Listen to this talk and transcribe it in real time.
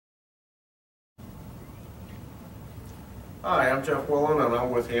Hi, I'm Jeff Wellen, and I'm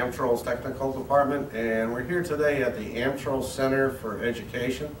with the Amtrol's Technical Department, and we're here today at the Amtrol Center for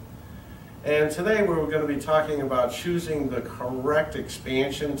Education. And today we're going to be talking about choosing the correct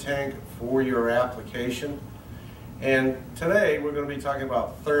expansion tank for your application. And today we're going to be talking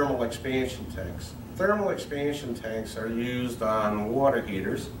about thermal expansion tanks. Thermal expansion tanks are used on water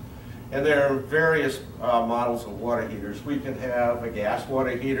heaters, and there are various models of water heaters. We could have a gas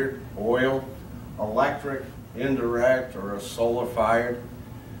water heater, oil, electric, indirect, or a solar fired.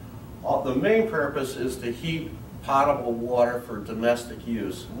 The main purpose is to heat potable water for domestic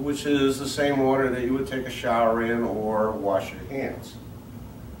use, which is the same water that you would take a shower in or wash your hands.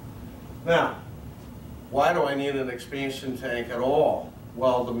 Now, why do I need an expansion tank at all?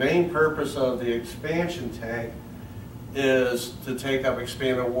 Well, the main purpose of the expansion tank is to take up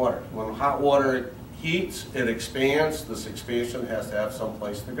expanded water. When hot water heats, it expands. This expansion has to have some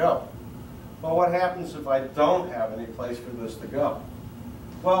place to go. Well, what happens if I don't have any place for this to go?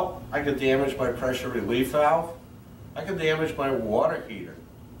 Well, I could damage my pressure relief valve. I could damage my water heater.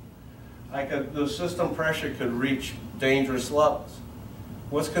 The system pressure could reach dangerous levels.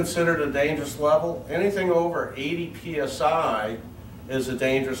 What's considered a dangerous level? Anything over 80 psi is a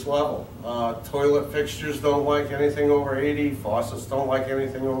dangerous level. Toilet fixtures don't like anything over 80. Faucets don't like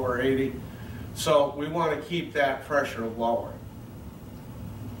anything over 80. So we want to keep that pressure lower.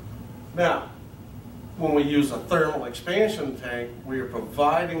 Now, when we use a thermal expansion tank, we are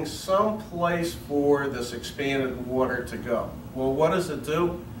providing some place for this expanded water to go. Well, what does it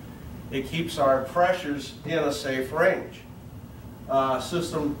do? It keeps our pressures in a safe range.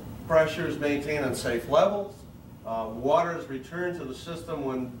 System pressure is maintained at safe levels. Water is returned to the system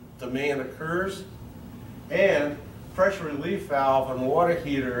when demand occurs. And pressure relief valve and water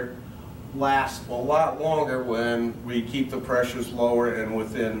heater last a lot longer when we keep the pressures lower and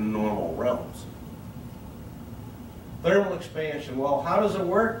within normal realms. Thermal expansion, well, how does it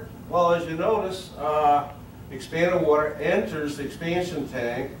work? Well, as you notice, expanded water enters the expansion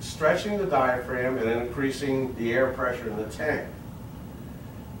tank, stretching the diaphragm and increasing the air pressure in the tank.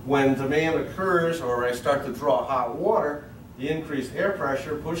 When demand occurs, or I start to draw hot water, the increased air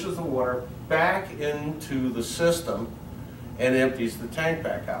pressure pushes the water back into the system and empties the tank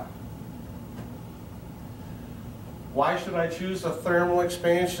back out. Why should I choose a thermal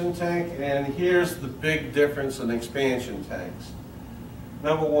expansion tank? And here's the big difference in expansion tanks.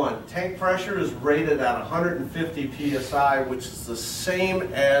 Number one, tank pressure is rated at 150 psi, which is the same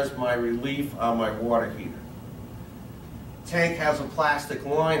as my relief on my water heater. Tank has a plastic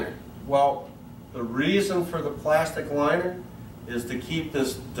liner. Well, the reason for the plastic liner is to keep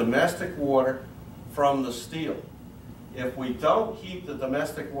this domestic water from the steel. If we don't keep the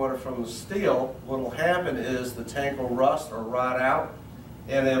domestic water from the steel, what will happen is the tank will rust or rot out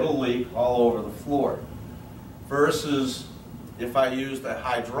and it'll leak all over the floor. Versus if I used a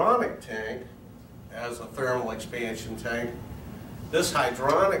hydronic tank as a thermal expansion tank, this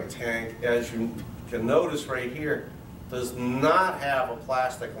hydronic tank, as you can notice right here, does not have a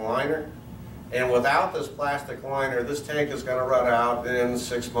plastic liner. And without this plastic liner, this tank is going to rot out in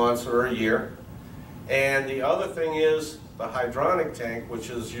 6 months or a year. And the other thing is, the hydronic tank, which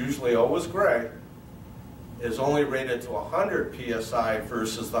is usually always gray, is only rated to 100 psi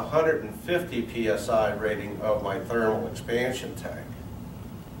versus the 150 psi rating of my thermal expansion tank.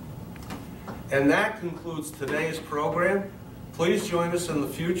 And that concludes today's program. Please join us in the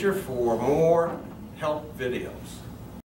future for more help videos.